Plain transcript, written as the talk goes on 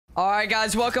All right,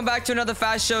 guys, welcome back to another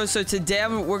fast show. So today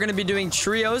we're going to be doing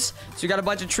trios. So we got a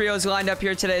bunch of trios lined up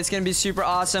here today. It's going to be super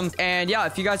awesome. And yeah,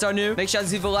 if you guys are new, make sure to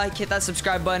leave a like, hit that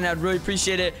subscribe button. I'd really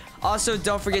appreciate it. Also,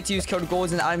 don't forget to use code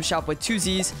Ghoulz in the item shop with 2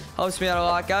 Z's. Helps me out a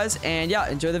lot, guys. And yeah,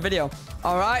 enjoy the video.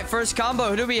 All right, first combo.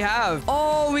 Who do we have?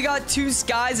 Oh, we got 2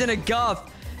 skies and a guff.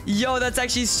 Yo, that's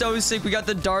actually so sick. We got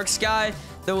the dark sky,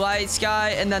 the light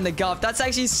sky, and then the guff. That's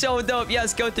actually so dope.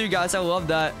 Yes, go through, guys. I love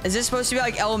that. Is this supposed to be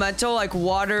like elemental, like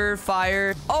water,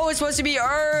 fire? Oh, it's supposed to be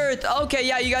earth. Okay,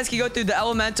 yeah, you guys can go through the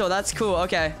elemental. That's cool.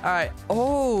 Okay, all right.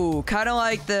 Oh, kind of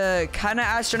like the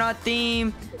astronaut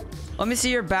theme. Let me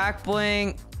see your back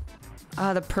bling.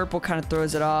 Ah, the purple kind of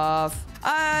throws it off.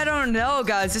 I don't know,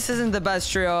 guys. This isn't the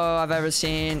best trio I've ever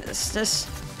seen.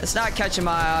 It's not catching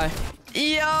my eye.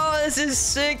 Yo, this is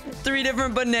sick. 3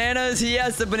 different bananas.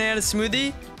 Yes, the banana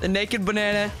smoothie, the naked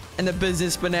banana, and the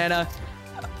business banana.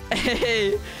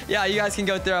 Hey, yeah, you guys can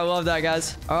go through. I love that,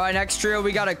 guys. All right, next trio,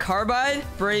 we got a carbide,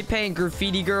 spray paint,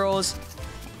 graffiti girls.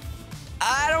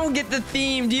 I don't get the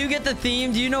theme. Do you get the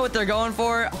theme? Do you know what they're going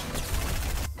for?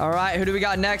 All right, who do we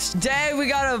got next? Dang, we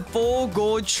got a full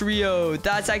gold trio.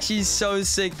 That's actually so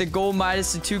sick. The gold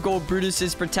Midas, the 2 gold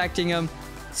Brutuses protecting him.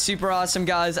 Super awesome,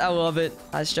 guys. I love it.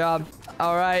 Nice job.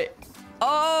 All right.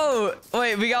 Oh,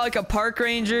 wait, we got like a park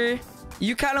ranger.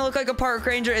 You kind of look like a park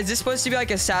ranger. Is this supposed to be like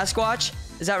a Sasquatch?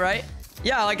 Is that right?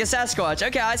 Yeah, like a Sasquatch.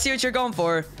 Okay, I see what you're going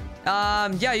for.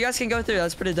 Yeah, you guys can go through.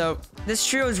 That's pretty dope. This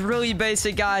trio is really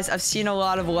basic, guys. I've seen a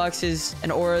lot of Luxes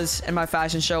and Auras in my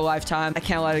fashion show lifetime. I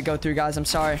can't let it go through, guys. I'm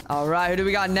sorry. All right, who do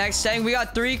we got next? Dang, we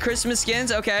got 3 Christmas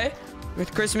skins. Okay,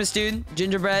 with Christmas dude,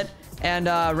 gingerbread, and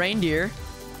reindeer.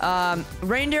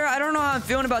 Reindeer, I don't know how I'm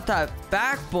feeling about that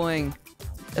back bling.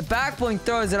 The back bling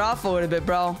throws it off a little bit,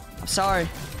 bro. I'm sorry.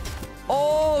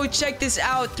 Oh, check this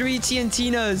out. 3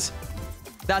 TNTinas.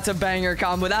 That's a banger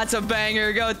combo. That's a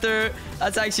banger. Go through.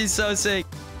 That's actually so sick.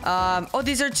 Oh,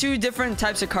 these are 2 different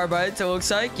types of carbides, it looks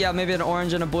like. Yeah, maybe an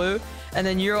orange and a blue. And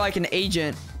then you're like an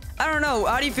agent. I don't know.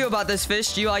 How do you feel about this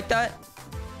fish? Do you like that?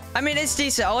 I mean, it's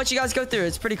decent. I'll let you guys go through.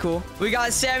 It's pretty cool. We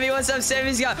got Sammy. What's up,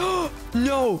 Sammy's got...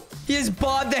 No! He is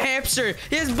Bob the hamster.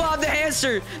 He is Bob the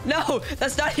hamster. No,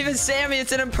 that's not even Sammy.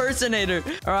 It's an impersonator.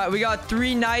 All right, we got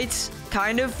 3 knights.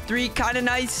 Kind of. 3 kind of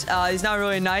knights. He's not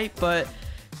really a knight, but...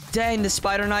 Dang, the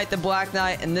spider knight, the black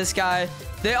knight, and this guy.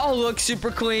 They all look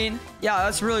super clean. Yeah,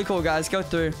 that's really cool, guys. Go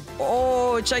through.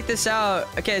 Oh, check this out.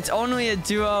 Okay, it's only a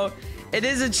duo. It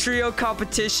is a trio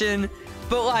competition,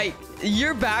 but like...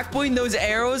 Your back bling, those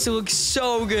arrows look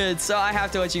so good. So I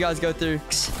have to let you guys go through.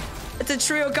 It's a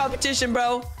trio competition,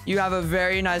 bro. You have a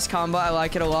very nice combo. I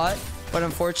like it a lot. But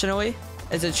unfortunately,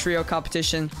 it's a trio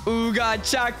competition. Ooga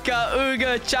chaka,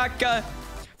 ooga chaka.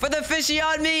 For the fishy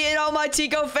on me and all my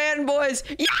Tico fanboys.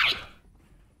 Yay!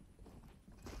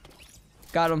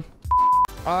 Got him.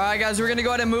 All right, guys. We're going to go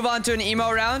ahead and move on to an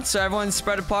emo round. So everyone's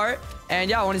spread apart. And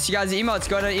yeah, I want to see you guys emotes.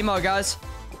 Go ahead and emote, guys.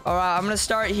 All right, I'm going to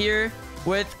start here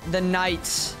with the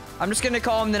knights. I'm just gonna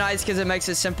call them the knights because it makes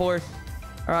it simpler.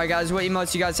 All right, guys, what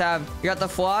emotes you guys have? You got the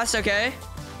floss. Okay,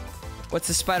 what's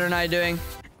the spider knight doing?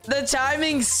 The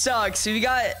timing sucks. You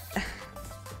got,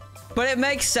 but it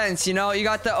makes sense, you know. You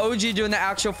got the OG doing the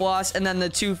actual floss, and then the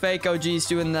 2 fake OGs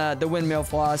doing the windmill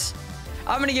floss.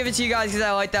 I'm gonna give it to you guys because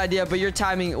I like the idea, but your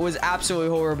timing was absolutely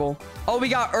horrible. Oh, we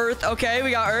got earth. Okay, we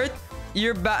got earth.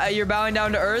 You're bowing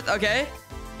down to earth. Okay,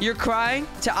 you're crying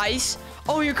to ice.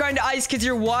 Oh, you're crying to ice because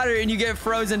you're water and you get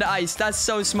frozen to ice. That's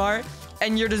so smart.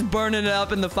 And you're just burning it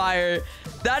up in the fire.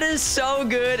 That is so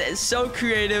good. It's so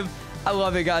creative. I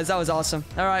love it, guys. That was awesome.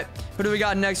 All right. What do we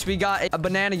got next? We got a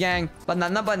banana gang.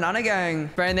 Banana gang.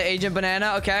 Brand the agent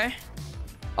banana. Okay.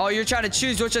 Oh, you're trying to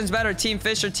choose which one's better. Team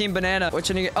fish or team banana?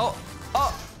 Which one you get? Oh.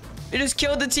 You just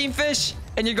killed the team fish.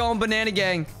 And you're going banana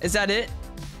gang. Is that it?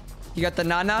 You got the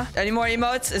Nana. Any more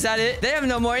emotes? Is that it? They have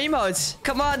no more emotes.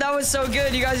 Come on, that was so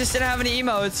good. You guys just didn't have any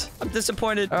emotes. I'm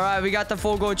disappointed. All right, we got the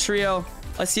full gold trio.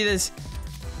 Let's see this.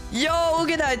 Yo,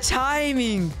 look at that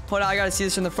timing. Hold on, I gotta see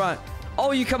this from the front.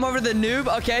 Oh, you come over to the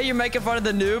noob. Okay, you're making fun of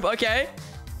the noob. Okay.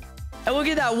 And look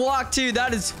at that walk, too.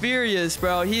 That is furious,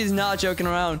 bro. He is not joking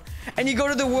around. And you go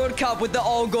to the World Cup with the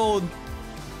all gold.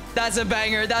 That's a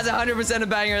banger. That's 100% a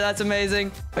banger. That's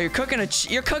amazing. Oh, you're cooking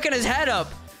his head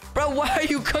up. Bro, why are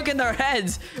you cooking their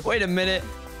heads? Wait a minute.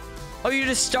 Oh, you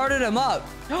just started them up.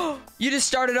 You just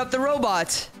started up the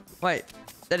robots. Wait,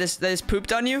 they just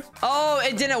pooped on you? Oh,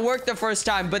 it didn't work the first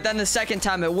time, but then the second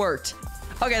time it worked.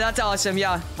 Okay, that's awesome.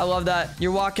 Yeah, I love that.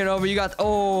 You're walking over. You got...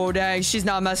 Oh, dang. She's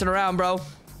not messing around, bro.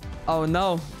 Oh,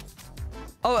 no.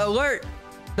 Oh, alert.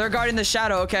 They're guarding the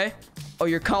shadow. Okay. Oh,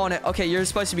 you're calling it. Okay, you're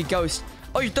supposed to be ghost.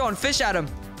 Oh, you're throwing fish at him.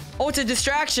 Oh, it's a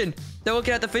distraction. They're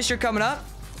looking at the fish you're coming up.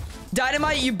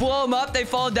 Dynamite, you blow them up. They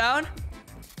fall down.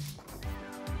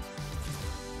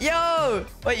 Yo.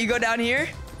 Wait, you go down here.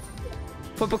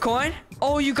 Flip a coin.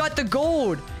 Oh, you got the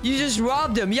gold. You just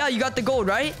robbed him. Yeah, you got the gold,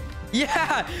 right?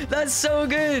 Yeah, that's so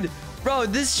good. Bro,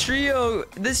 this trio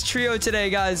today,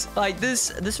 guys. Like,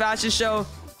 this fashion show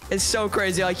is so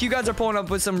crazy. Like, you guys are pulling up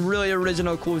with some really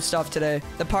original, cool stuff today.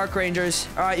 The park rangers.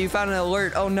 All right, you found an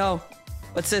alert. Oh, no.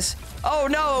 What's this? Oh,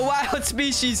 no, a wild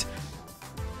species.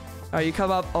 All right, you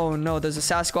come up. Oh, no, there's a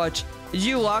Sasquatch. Did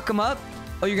you lock him up?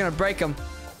 Oh, you're going to break him.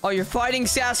 Oh, you're fighting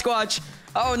Sasquatch.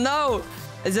 Oh, no.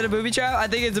 Is it a booby trap? I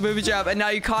think it's a booby trap. And now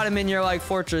you caught him in your, like,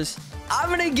 fortress. I'm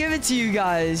going to give it to you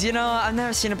guys. You know, I've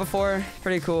never seen it before.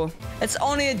 Pretty cool. It's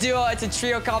only a duo. It's a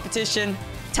trio competition.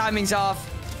 Timing's off.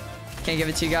 Can't give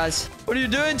it to you guys. What are you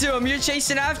doing to him? You're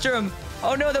chasing after him.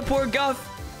 Oh, no, the poor Guff.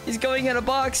 He's going in a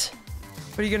box.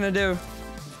 What are you going to do?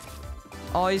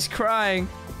 Oh, he's crying.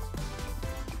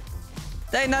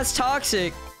 Dang, that's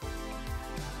toxic.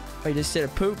 Oh, you just did a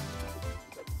poop.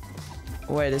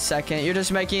 Wait a second. You're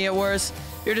just making it worse.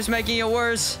 You're just making it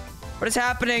worse. What is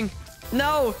happening?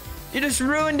 No, you just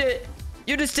ruined it.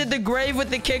 You just did the grave with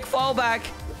the kick fallback.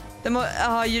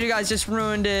 Oh, you guys just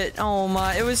ruined it. Oh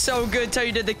my, it was so good till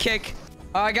you did the kick.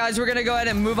 All right, guys, we're gonna go ahead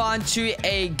and move on to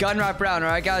a gun wrap round. All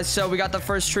right, guys, so we got the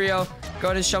first trio. Go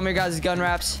ahead and show me your guys' gun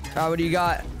wraps. All right, what do you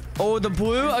got? Oh, the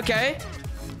blue. Okay.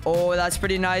 Oh, that's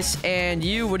pretty nice. And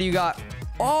you, what do you got?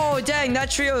 Oh, dang, that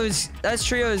trio's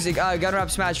gun wrap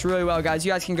smashed really well, guys.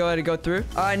 You guys can go ahead and go through.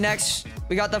 All right, next,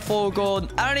 we got the full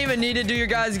gold. I don't even need to do your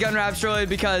guys' gun wraps, really,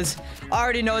 because I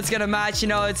already know it's going to match. You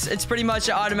know, it's pretty much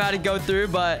an automatic go through,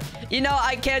 but, you know,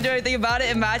 I can't do anything about it.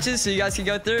 It matches, so you guys can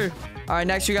go through. All right,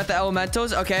 next, we got the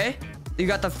elementals. Okay. You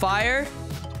got the fire,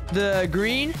 the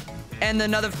green, and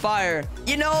another fire.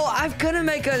 You know, I'm going to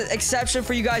make an exception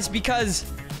for you guys because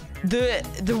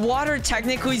the water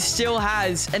technically still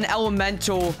has an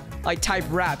elemental like type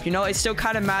wrap, you know, it still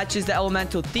kind of matches the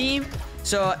elemental theme.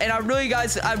 So, and I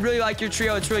really like your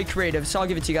trio. It's really creative, so I'll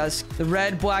give it to you guys. The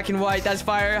red, black, and white, that's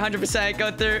fire. 100%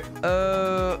 go through.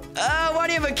 Why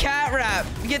do you have a cat wrap?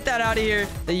 Get that out of here.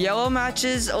 The yellow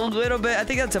matches a little bit. I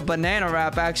think that's a banana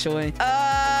wrap, actually. Do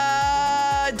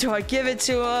I give it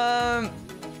to him?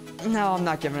 No, I'm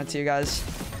not giving it to you guys.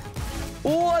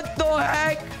 What the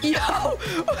heck? Yo,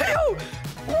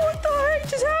 what the heck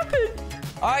just happened?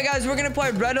 All right, guys, we're gonna play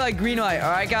red light, green light.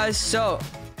 All right, guys, so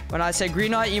when I say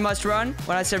green light, you must run.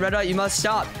 When I say red light, you must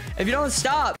stop. If you don't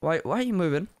stop, why are you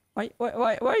moving? Why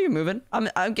are you moving?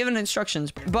 I'm giving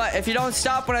instructions. But if you don't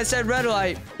stop when I said red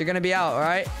light, you're gonna be out, all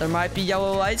right? There might be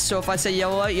yellow lights, so if I say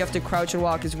yellow light, you have to crouch and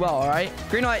walk as well, all right?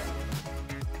 Green light.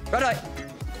 Red light.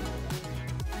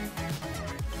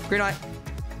 Green light.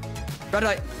 Red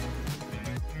light.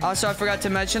 Also, I forgot to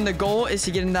mention, the goal is to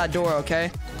get in that door,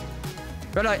 okay?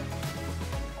 Red light.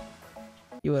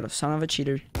 You little son of a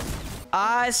cheater.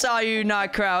 I saw you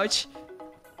not crouch.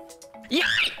 Yeah.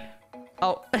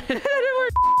 Oh. That didn't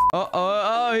work.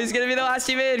 Oh, who's gonna be the last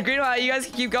team in? Green light, you guys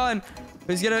can keep going.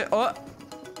 Who's gonna...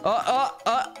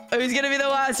 Who's gonna be the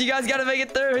last? You guys gotta make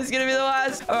it through. Who's gonna be the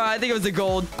last? All right, I think it was the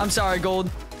gold. I'm sorry, gold.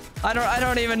 I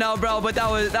don't even know, bro, but that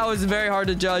was very hard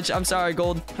to judge. I'm sorry,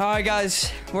 gold. All right,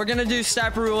 guys, we're gonna do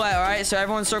sniper roulette. All right, so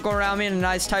everyone circle around me in a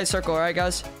nice tight circle. All right,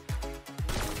 guys.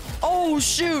 Oh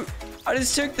shoot! I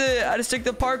just took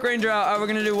the park ranger out. All right, we're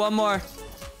gonna do one more.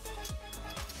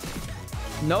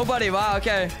 Nobody. Wow.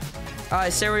 Okay. All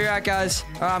right, stay where you're at, guys.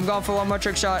 All right, I'm going for one more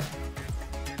trick shot.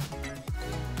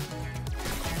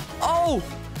 Oh!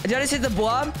 Did I just hit the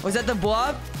blob? Was that the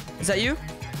blob? Is that you?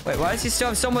 Wait, why does he still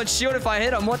have so much shield if I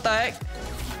hit him? What the heck?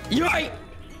 Yoink!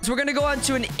 So we're gonna go on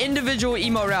to an individual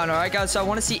emote round, all right, guys? So I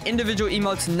want to see individual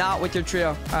emotes not with your trio.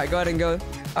 All right, go ahead and go.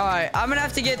 All right, I'm gonna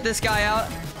have to get this guy out.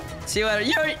 See you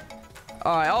later. Yoink!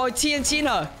 All right. Oh, TNT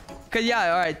now. Cause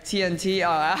yeah, all right, TNT.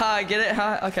 All right, get it?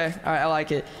 Huh? Okay. All right, I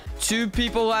like it. 2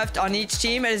 people left on each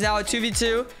team. It is now a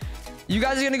 2v2. You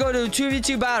guys are gonna go to a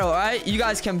 2v2 battle, all right? You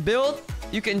guys can build.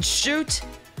 You can shoot.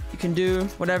 You can do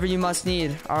whatever you must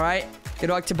need. All right. Good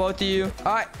luck to both of you.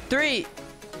 All right, 3,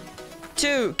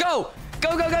 2, go!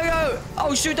 Go, go, go, go!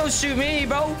 Oh, shoot, don't shoot me,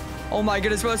 bro. Oh, my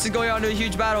goodness, bro, this is going on to a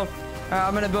huge battle. All right,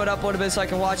 I'm going to build up a little bit so I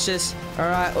can watch this. All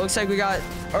right, looks like we got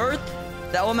Earth.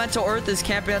 The elemental Earth is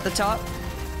camping at the top.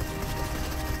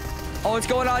 Oh, what's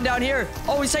going on down here?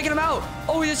 Oh, he's taking him out.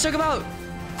 Oh, he just took him out.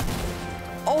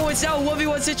 Oh, it's now a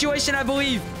 1v1 situation, I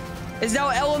believe. It's now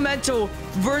elemental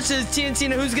versus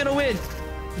TNT. Who's going to win?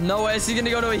 No way, he's going to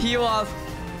go to a heal off.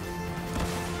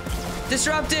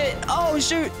 Disrupt it. Oh,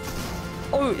 shoot.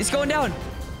 Oh, it's going down.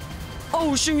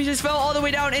 Oh, shoot. He just fell all the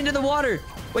way down into the water.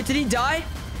 Wait, did he die?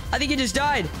 I think he just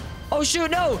died. Oh,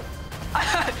 shoot. No.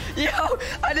 Yo,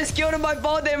 I just killed him by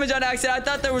fall damage on accident. I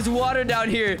thought there was water down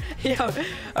here. Yo. All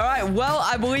right. Well,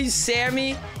 I believe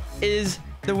Sammy is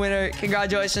the winner.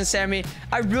 Congratulations, Sammy.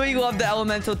 I really love the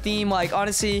elemental theme. Like,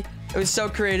 honestly, it was so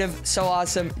creative, so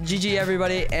awesome. GG,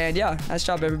 everybody. And yeah, nice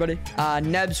job, everybody.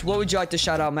 Nebs, what would you like to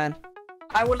shout out, man?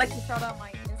 I would like to shout out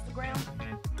my Instagram.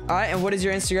 All right. And what is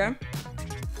your Instagram?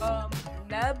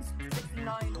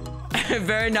 Nebs69.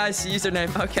 Very nice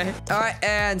username. Okay. All right.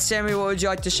 And Sammy, what would you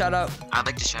like to shout out? I'd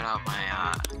like to shout out my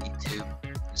YouTube.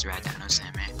 It's Red Dino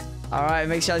Sammy. All right.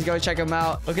 Make sure you guys go check them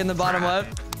out. Look in the bottom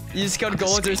left. Use code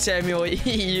Ghoulz or Sammy will eat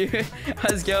you.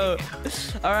 Let's go.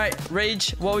 All right.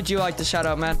 Rage, what would you like to shout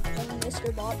out, man?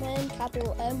 Mr. Botman,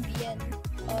 capital MBNM.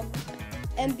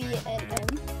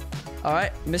 All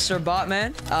right, Mr.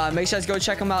 Botman. Make sure you guys go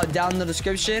check him out down in the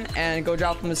description and go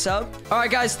drop him a sub. All right,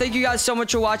 guys, thank you guys so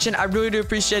much for watching. I really do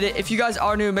appreciate it. If you guys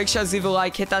are new, make sure you guys leave a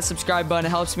like, hit that subscribe button. It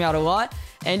helps me out a lot.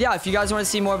 And yeah, if you guys want to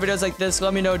see more videos like this,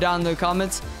 let me know down in the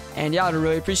comments. And yeah, I'd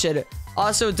really appreciate it.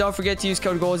 Also, don't forget to use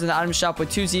code Ghoulz in the item shop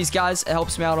with 2 Z's, guys. It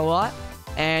helps me out a lot.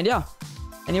 And yeah.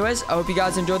 Anyways, I hope you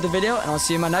guys enjoyed the video, and I'll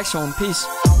see you in my next one. Peace.